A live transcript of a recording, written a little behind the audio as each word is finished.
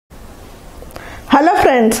Hello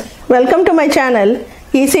friends, welcome to my channel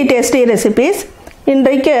Easy Tasty Recipes.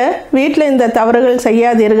 இன்றைக்கு வீட்டில் இந்த தவறுகள்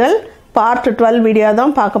செய்யாதீர்கள் பார்ட் 12 வீடியோ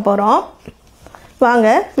தான் பார்க்க போகிறோம். வாங்க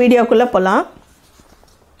வீடியோக்குள்ளே போகலாம்.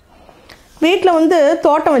 வீட்டில்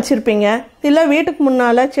தோட்டம் வச்சுருப்பீங்க, இல்லை வீட்டுக்கு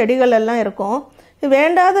முன்னால் செடிகள் எல்லாம் இருக்கும்.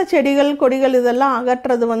 வேண்டாத செடிகள் கொடிகள் இதெல்லாம்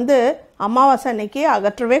அகற்றுறது அமாவாசை அன்னைக்கு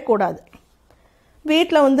அகற்றவே கூடாது.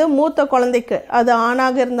 வீட்டில் மூத்த குழந்தைக்கு அது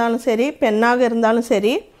ஆணாக இருந்தாலும் சரி பெண்ணாக இருந்தாலும்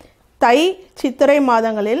சரி தை சித்திரை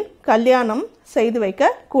மாதங்களில் கல்யாணம் செய்து வைக்க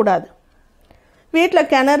கூடாது. வீட்டில்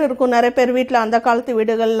கிணறு இருக்கும். நிறைய பேர் வீட்டில் அந்த காலத்து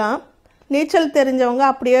வீடுகள்லாம் நீச்சல் தெரிஞ்சவங்க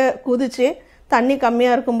அப்படியே குதித்து தண்ணி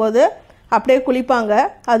கம்மியாக இருக்கும்போது அப்படியே குளிப்பாங்க.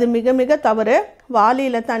 அது மிக மிக தவறு.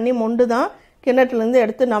 வாளியில் தண்ணி மொண்டு தான் கிணற்றுலேருந்து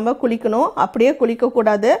எடுத்து நம்ம குளிக்கணும். அப்படியே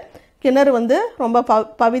குளிக்கக்கூடாது. கிணறு ரொம்ப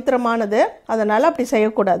பவித்திரமானது, அதனால் அப்படி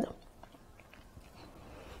செய்யக்கூடாது.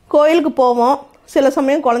 கோயிலுக்கு போவோம், சில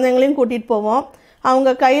சமயம் குழந்தைங்களையும் கூட்டிகிட்டு போவோம். அவங்க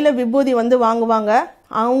கையில் விபூதி வாங்குவாங்க.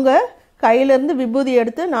 அவங்க கையிலேருந்து விபூதி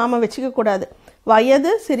எடுத்து நாம் வச்சுக்கக்கூடாது.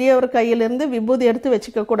 வயது சிறியவர் கையிலேருந்து விபூதி எடுத்து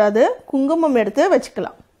வச்சுக்கக்கூடாது. குங்குமம் எடுத்து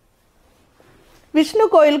வச்சுக்கலாம். விஷ்ணு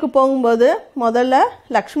கோயிலுக்கு போகும்போது முதல்ல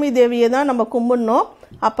லக்ஷ்மி தேவியை தான் நம்ம கும்பிடணும்,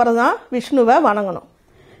 அப்புறம் தான் விஷ்ணுவை வணங்கணும்.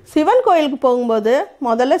 சிவன் கோயிலுக்கு போகும்போது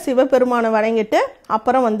முதல்ல சிவபெருமானை வணங்கிட்டு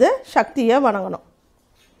அப்புறம் சக்தியை வணங்கணும்.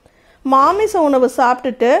 மாமிச உணவு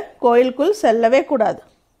சாப்பிட்டுட்டு கோயிலுக்குள் செல்லவே கூடாது.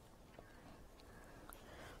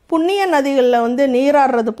 புண்ணிய நதிகளில்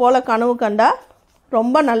நீராடுறது போல் கனவு கண்டா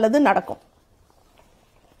ரொம்ப நல்லது நடக்கும்.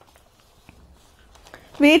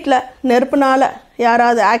 வீட்டில் நெருப்புனால்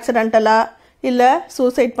யாராவது ஆக்சிடென்டலாக இல்லை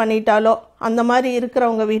சூசைட் பண்ணிட்டாலோ அந்த மாதிரி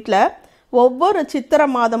இருக்கிறவங்க வீட்டில் ஒவ்வொரு சித்திரை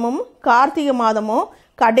மாதமும் கார்த்திகை மாதமும்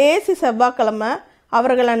கடைசி செவ்வாய்க்கிழமை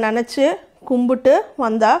அவர்களை நினச்சி கும்பிட்டு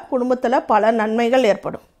வந்தால் குடும்பத்தில் பல நன்மைகள்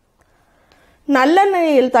ஏற்படும்.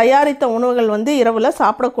 நல்லெண்ணெயில் தயாரித்த உணவுகள் இரவில்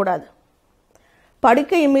சாப்பிடக்கூடாது.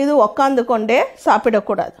 படுக்கை மீது உக்காந்து கொண்டே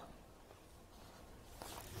சாப்பிடக்கூடாது.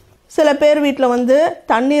 சில பேர் வீட்டில்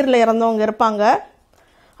தண்ணீரில் இறந்தவங்க இருப்பாங்க.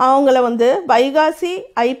 அவங்கள வைகாசி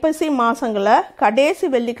ஐப்பசி மாதங்களை கடைசி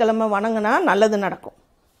வெள்ளிக்கிழமை வணங்கினா நல்லது நடக்கும்.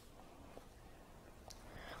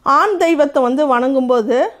 ஆண் தெய்வத்தை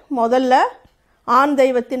வணங்கும்போது முதல்ல ஆண்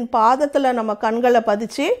தெய்வத்தின் பாதத்தில் நம்ம கண்களை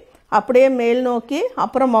பதிச்சு அப்படியே மேல் நோக்கி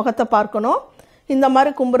அப்புறம் முகத்தை பார்க்கணும். இந்த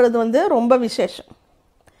மாதிரி கும்பிட்றது ரொம்ப விசேஷம்.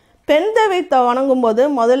 பெண் தெய்வத்தை வணங்கும்போது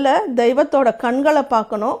முதல்ல தெய்வத்தோட கண்களை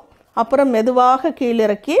பார்க்கணும், அப்புறம் மெதுவாக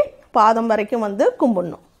கீழிறக்கி பாதம் வரைக்கும்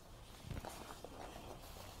கும்பிடணும்.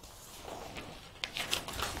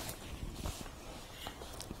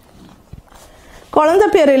 குழந்தை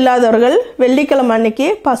பேர் இல்லாதவர்கள் வெள்ளிக்கிழமை அன்னைக்கு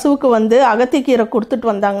பசுவுக்கு அகத்திக்கீரை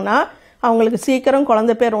கொடுத்துட்டு வந்தாங்கன்னா அவங்களுக்கு சீக்கிரம்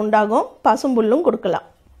குழந்தை பேர் உண்டாகும். பசும்புல்லும் கொடுக்கலாம்.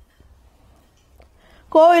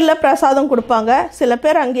 கோவிலில் பிரசாதம் கொடுப்பாங்க. சில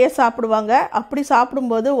பேர் அங்கேயே சாப்பிடுவாங்க. அப்படி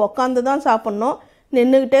சாப்பிடும்போது உக்காந்து தான் சாப்பிட்ணும்,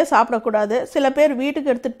 நின்றுக்கிட்டே சாப்பிடக்கூடாது. சில பேர்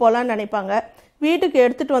வீட்டுக்கு எடுத்துகிட்டு போகலான்னு நினைப்பாங்க. வீட்டுக்கு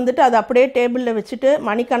எடுத்துகிட்டு அதை அப்படியே டேபிளில் வச்சுட்டு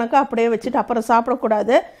மணிக்கணக்காக அப்படியே வச்சுட்டு அப்புறம்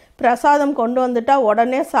சாப்பிடக்கூடாது. பிரசாதம் கொண்டு வந்துட்டால்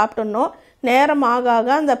உடனே சாப்பிடணும். நேரம் ஆக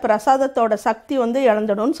ஆக அந்த பிரசாதத்தோட சக்தி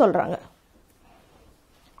இழந்துடும்னு சொல்கிறாங்க.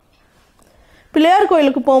 பிள்ளையார்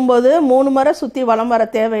கோயிலுக்கு போகும்போது 3 முறை சுற்றி வலம் வர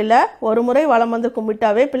தேவையில்லை. ஒரு முறை வலம்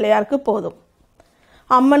கும்பிட்டாவே பிள்ளையாருக்கு போதும்.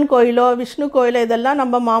 அம்மன் கோயிலோ விஷ்ணு கோயிலோ இதெல்லாம்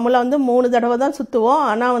நம்ம மாமூலாக 3 தடவை தான் சுற்றுவோம்.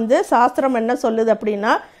 ஆனால் சாஸ்திரம் என்ன சொல்லுது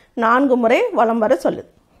அப்படின்னா 4 முறை வலம் வர சொல்லுது.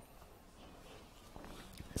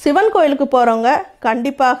 சிவன் கோயிலுக்கு போகிறவங்க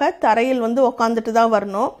கண்டிப்பாக தரையில் உக்காந்துட்டு தான்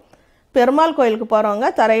வரணும். பெருமாள் கோயிலுக்கு போகிறவங்க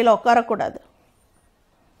தரையில் உட்காரக்கூடாது.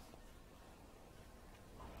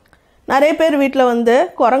 நிறைய பேர் வீட்டில்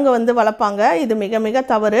குரங்கு வளர்ப்பாங்க. இது மிக மிக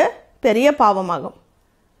தவறு, பெரிய பாவமாகும்.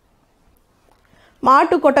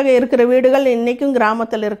 மாட்டு கொட்டகை இருக்கிற வீடுகள் இன்றைக்கும்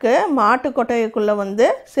கிராமத்தில் இருக்குது. மாட்டு கொட்டகைக்குள்ளே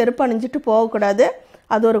செருப்பு அணிஞ்சிட்டு போகக்கூடாது.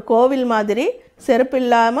 அது ஒரு கோவில் மாதிரி. செருப்பு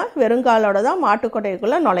இல்லாமல் வெறுங்காலோடு தான் மாட்டு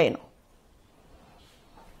கொட்டகைக்குள்ளே நுழையணும்.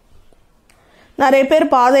 நிறைய பேர்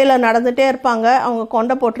பாதையில் நடந்துகிட்டே இருப்பாங்க. அவங்க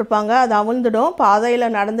கொண்டை போட்டிருப்பாங்க, அது அவிழ்ந்துடும்.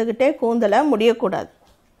 பாதையில் நடந்துக்கிட்டே கூந்தலை முடியக்கூடாது.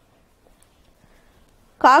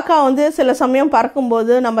 காக்கா சில சமயம்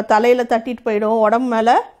பறக்கும்போது நம்ம தலையில் தட்டிட்டு போயிடும், உடம்பு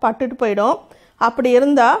மேலே பட்டுட்டு போயிடும். அப்படி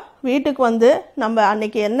இருந்தால் வீட்டுக்கு நம்ம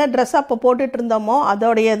அன்றைக்கி என்ன ட்ரெஸ் அப்போ போட்டுட்டு இருந்தோமோ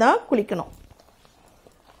அதோடையே தான் குளிக்கணும்.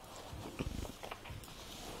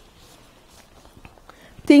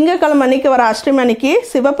 திங்கக்கிழமை அன்னைக்கு வர அஷ்டமி அன்னைக்கு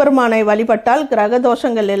சிவபெருமானை வழிபட்டால் கிரக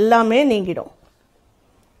தோஷங்கள் எல்லாமே நீங்கிடும்.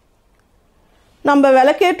 நம்ம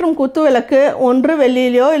விளக்கேற்றும் குத்து விளக்கு ஒன்று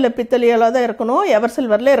வெள்ளியிலையோ இல்லை பித்தளையிலோ தான் இருக்கணும், எவர்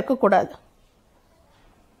சில்வரில் இருக்கக்கூடாது.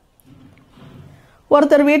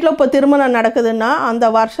 ஒருத்தர் வீட்டில் இப்போ திருமணம் நடக்குதுன்னா அந்த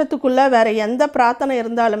வருஷத்துக்குள்ளே வேறு எந்த பிரார்த்தனை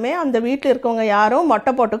இருந்தாலுமே அந்த வீட்டில் இருக்கவங்க யாரும்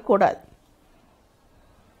மொட்டை போட்டுக்கூடாது.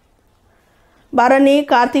 பரணி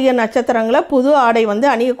கார்த்திகை நட்சத்திரங்களை புது ஆடை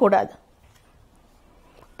அணியக்கூடாது.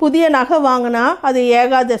 புதிய நகை வாங்கினா அது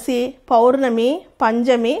ஏகாதசி, பௌர்ணமி,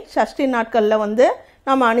 பஞ்சமி, சஷ்டி நாட்களில் வந்து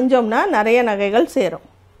நம்ம அணிஞ்சோம்னா நிறைய நகைகள் சேரும்.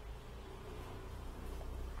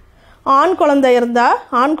 ஆண் குழந்தை இருந்தால்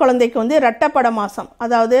ஆண் குழந்தைக்கு வந்து ரெட்டப்பட மாதம்,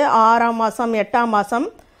 அதாவது 6ஆம் மாதம் 8ஆம் மாதம்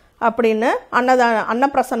அப்படின்னு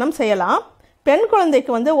அன்னப்பிரசனம் செய்யலாம். பெண்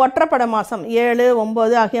குழந்தைக்கு வந்து ஒற்றைப்பட மாதம் 7,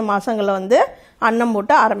 9 ஆகிய மாதங்களில் வந்து அன்னம்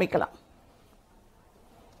ஊட்ட ஆரம்பிக்கலாம்.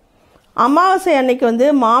 அமாவாசை அன்னைக்கு வந்து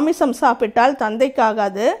மாமிசம் சாப்பிட்டால் தந்தைக்கு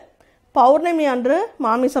ஆகாது, பௌர்ணமி அன்று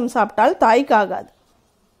மாமிசம் சாப்பிட்டால் தாய்க்கு ஆகாது.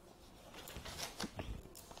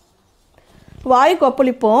 வாய்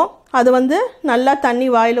கொப்பளிப்போம், அது வந்து நல்லா தண்ணி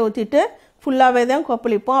வாயில் ஊற்றிட்டு ஃபுல்லாகவே தான்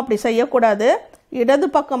கொப்பளிப்போம். அப்படி செய்யக்கூடாது. இடது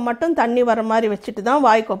பக்கம் மட்டும் தண்ணி வர மாதிரி வச்சுட்டு தான்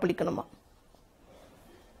வாய் கொப்பளிக்கணுமா.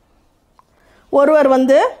 ஒருவர்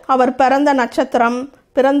வந்து அவர் பிறந்த நட்சத்திரம்,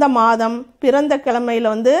 பிறந்த மாதம், பிறந்த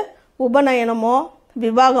கிழமையில் வந்து உபநயனமோ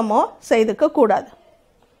விவாகமோ செய்துக்க கூடாது.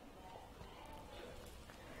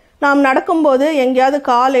 நாம் நடக்கும்போது எங்கேயாவது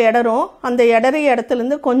கால் இடரும், அந்த இடறிய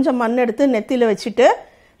இடத்துலேருந்து கொஞ்சம் மண் எடுத்து நெத்தியில் வச்சுட்டு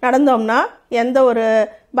நடந்தோம்னா எந்த ஒரு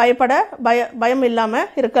பயம் இல்லாமல்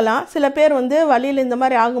இருக்கலாம். சில பேர் வந்து வழியில் இந்த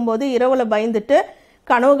மாதிரி ஆகும்போது இரவில் பயந்துட்டு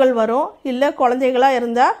கனவுகள் வரும், இல்லை குழந்தைகளாக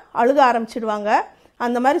இருந்தால் அழுக ஆரம்பிச்சிடுவாங்க.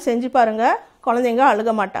 அந்த மாதிரி செஞ்சு பாருங்கள், குழந்தைங்க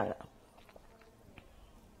அழுக மாட்டாங்க.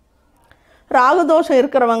 ராகுதோஷம்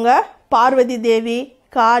இருக்கிறவங்க பார்வதி தேவி,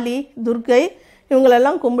 காளி, துர்க்கை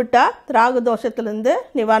இவங்களெல்லாம் கும்பிட்டா ராகுதோஷத்துலேருந்து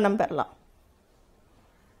நிவாரணம் பெறலாம்.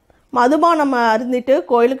 மதுபானம் அருந்திட்டு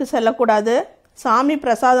கோயிலுக்கு செல்லக்கூடாது, சாமி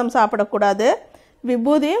பிரசாதம் சாப்பிடக்கூடாது,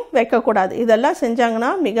 விபூதியும் வைக்கக்கூடாது. இதெல்லாம்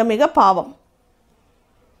செஞ்சாங்கன்னா மிக மிக பாவம்.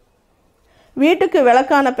 வீட்டுக்கு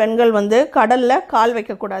விளக்கான பெண்கள் வந்து கடலில் கால்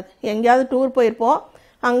வைக்கக்கூடாது. எங்கேயாவது டூர் போயிருப்போம்,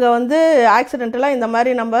 அங்கே வந்து ஆக்சிடென்டலாக இந்த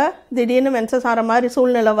மாதிரி நம்ம திடீர்னு மென்சஸ் ஆகிற மாதிரி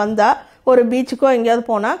சூழ்நிலை வந்தால் ஒரு பீச்சுக்கோ எங்கேயாவது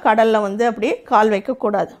போனால் கடலில் வந்து அப்படி கால்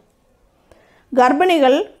வைக்கக்கூடாது.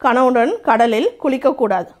 கர்ப்பிணிகள் கணவனுடன் கடலில்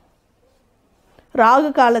குளிக்கக்கூடாது.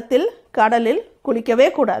 ராகு காலத்தில் கடலில் குளிக்கவே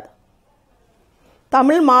கூடாது.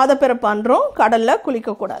 தமிழ் மாத பிறப்பு அன்றும் கடலில்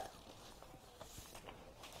குளிக்கக்கூடாது.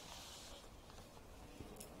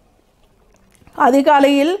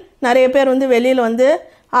 அதிகாலையில் நிறைய பேர் வந்து வெளியில் வந்து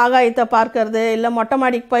ஆகாயத்தை பார்க்கறது, இல்லை மொட்டை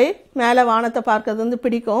மாடிக்கு போய் மேலே வானத்தை பார்க்கறது வந்து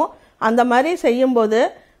பிடிக்கும். அந்த மாதிரி செய்யும்போது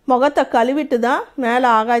முகத்தை கழுவிட்டு தான் மேலே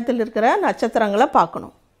ஆகாயத்தில் இருக்கிற நட்சத்திரங்களை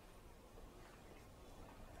பார்க்கணும்.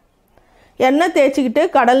 எண்ணெய் தேய்ச்சிக்கிட்டு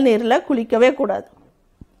கடல் நீரில் குளிக்கவே கூடாது.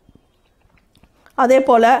 அதே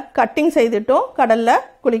போல் கட்டிங் செய்துட்டும் கடலில்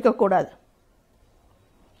குளிக்கக்கூடாது.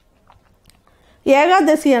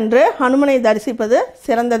 ஏகாதசி அன்று ஹனுமனை தரிசிப்பது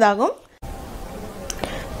சிறந்ததாகும்.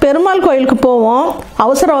 பெருமாள் கோயிலுக்கு போவோம்,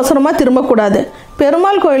 அவசரமாக திரும்பக்கூடாது.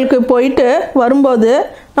 பெருமாள் கோயிலுக்கு போயிட்டு வரும்போது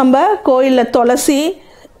நம்ம கோயிலில் துளசி,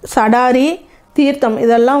 சடாரி, தீர்த்தம்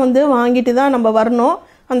இதெல்லாம் வந்து வாங்கிட்டு தான் நம்ம வரணும்.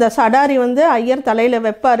 அந்த சடாரி வந்து ஐயர் தலையில்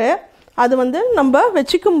வைப்பார். அது வந்து நம்ம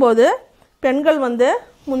வச்சுக்கும்போது பெண்கள் வந்து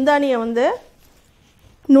முந்தானியை வந்து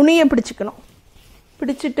நுனியை பிடிச்சிக்கணும்.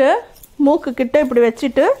 பிடிச்சிட்டு மூக்குக்கிட்ட இப்படி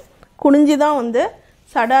வச்சுட்டு குனிஞ்சி தான் வந்து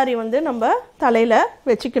சடாரி வந்து நம்ம தலையில்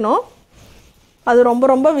வச்சுக்கணும். அது ரொம்ப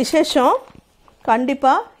ரொம்ப விசேஷம்.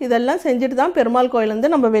 கண்டிப்பாக இதெல்லாம் செஞ்சுட்டு தான் பெருமாள்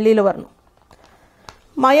கோயிலேருந்து நம்ம வெளியில் வரணும்.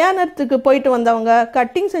 மயானத்துக்கு போயிட்டு வந்தவங்க,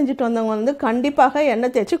 கட்டிங் செஞ்சுட்டு வந்தவங்க வந்து கண்டிப்பாக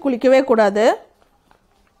எண்ணெய் தேய்ச்சி குளிக்கவே கூடாது.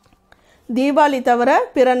 தீபாவளி தவிர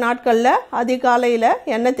பிற நாட்களில் அதிகாலையில்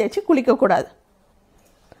எண்ணெய் தேய்ச்சி குளிக்கக்கூடாது.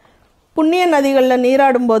 புண்ணிய நதிகளில்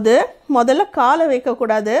நீராடும்போது முதல்ல காலை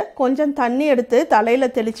வைக்கக்கூடாது. கொஞ்சம் தண்ணி எடுத்து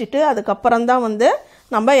தலையில் தெளிச்சிட்டு அதுக்கப்புறம்தான் வந்து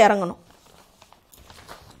நம்ம இறங்கணும்.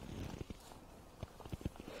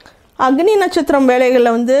 அக்னி நட்சத்திரம்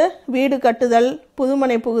வேலைகளில் வந்து வீடு கட்டுதல்,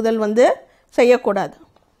 புதுமனை புகுதல் வந்து செய்யக்கூடாது.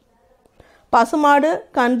 பசுமாடு,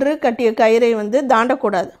 கன்று கட்டிய கயிறை வந்து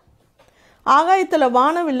தாண்டக்கூடாது. ஆகாயத்தில்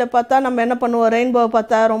வானவில்லை பார்த்தா நம்ம என்ன பண்ணுவோம், ரெயின்போவை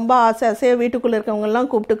பார்த்தா ரொம்ப ஆசையாக வீட்டுக்குள்ளே இருக்கவங்கெல்லாம்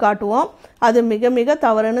கூப்பிட்டு காட்டுவோம். அது மிக மிக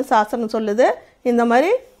தவறுன்னு சாஸ்திரம் சொல்லுது. இந்த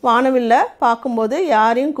மாதிரி வானவில்லை பார்க்கும்போது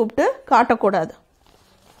யாரையும் கூப்பிட்டு காட்டக்கூடாது.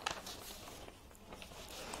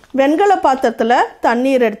 வெண்கல பாத்திரத்தில்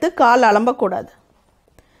தண்ணீர் எடுத்து கால் அலம்பக்கூடாது.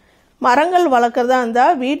 மரங்கள் வளர்க்குறதா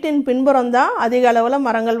இருந்தால் வீட்டின் பின்புறம் தான் அதிக அளவில்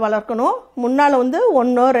மரங்கள் வளர்க்கணும். முன்னால் வந்து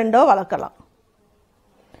 1 2 வளர்க்கலாம்.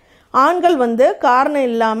 ஆண்கள் வந்து காரணம்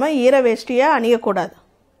இல்லாமல் ஈர வேஷ்டியை அணியக்கூடாது.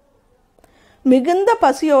 மிகுந்த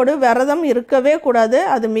பசியோடு விரதம் இருக்கவே கூடாது.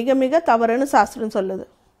 அது மிக மிக தவறுன்னு சாஸ்திரம் சொல்லுது.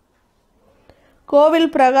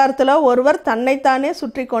 கோவில் பிரகாரத்தில் ஒருவர் தன்னைத்தானே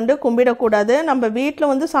சுற்றி கொண்டு கும்பிடக்கூடாது. நம்ம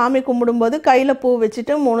வீட்டில் வந்து சாமி கும்பிடும்போது கையில் பூ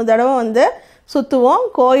வச்சுட்டு 3 தடவை வந்து சுற்றுவோம்.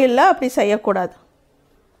 கோயிலில் அப்படி செய்யக்கூடாது.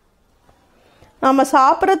 நம்ம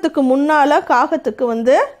சாப்பிட்றதுக்கு முன்னால் காகத்துக்கு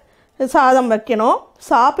வந்து சாதம் வைக்கணும்.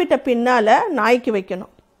 சாப்பிட்ட பின்னால் நாய்க்கு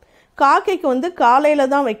வைக்கணும். காக்கைக்கு வந்து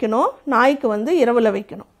காலையில் தான் வைக்கணும், நாய்க்கு வந்து இரவில்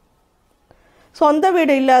வைக்கணும். சொந்த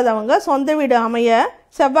வீடு இல்லாதவங்க சொந்த வீடு அமைய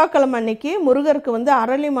செவ்வாய்க்கிழமை அன்னைக்கு முருகருக்கு வந்து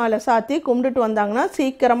அரளி மாலை சாத்தி கும்பிட்டுட்டு வந்தாங்கன்னா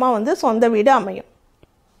சீக்கிரமாக வந்து சொந்த வீடு அமையும்.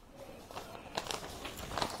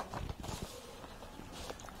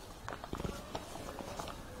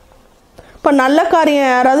 இப்போ நல்ல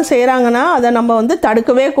காரியம் யாராவது செய்கிறாங்கன்னா அதை நம்ம வந்து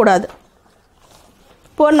தடுக்கவே கூடாது.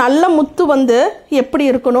 இப்போது நல்ல முத்து வந்து எப்படி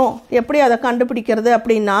இருக்கணும், எப்படி அதை கண்டுபிடிக்கிறது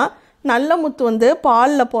அப்படின்னா, நல்ல முத்து வந்து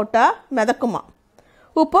பாலில் போட்டால் மிதக்குமா.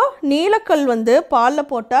 இப்போ நீலக்கல் வந்து பாலில்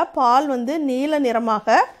போட்டால் பால் வந்து நீல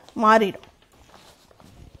நிறமாக மாறிடும்.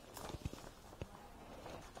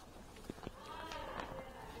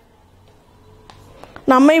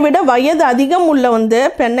 நம்மை விட வயது அதிகம் உள்ள வந்து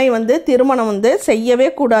பெண்ணை வந்து திருமணம் வந்து செய்யவே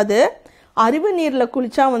கூடாது. அருவி நீரில்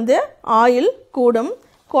குளித்தா வந்து ஆயில் கூடும்.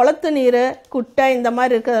 குளத்து நீர் குட்டை இந்த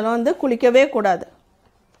மாதிரி இருக்கிறதெல்லாம் வந்து குளிக்கவே கூடாது.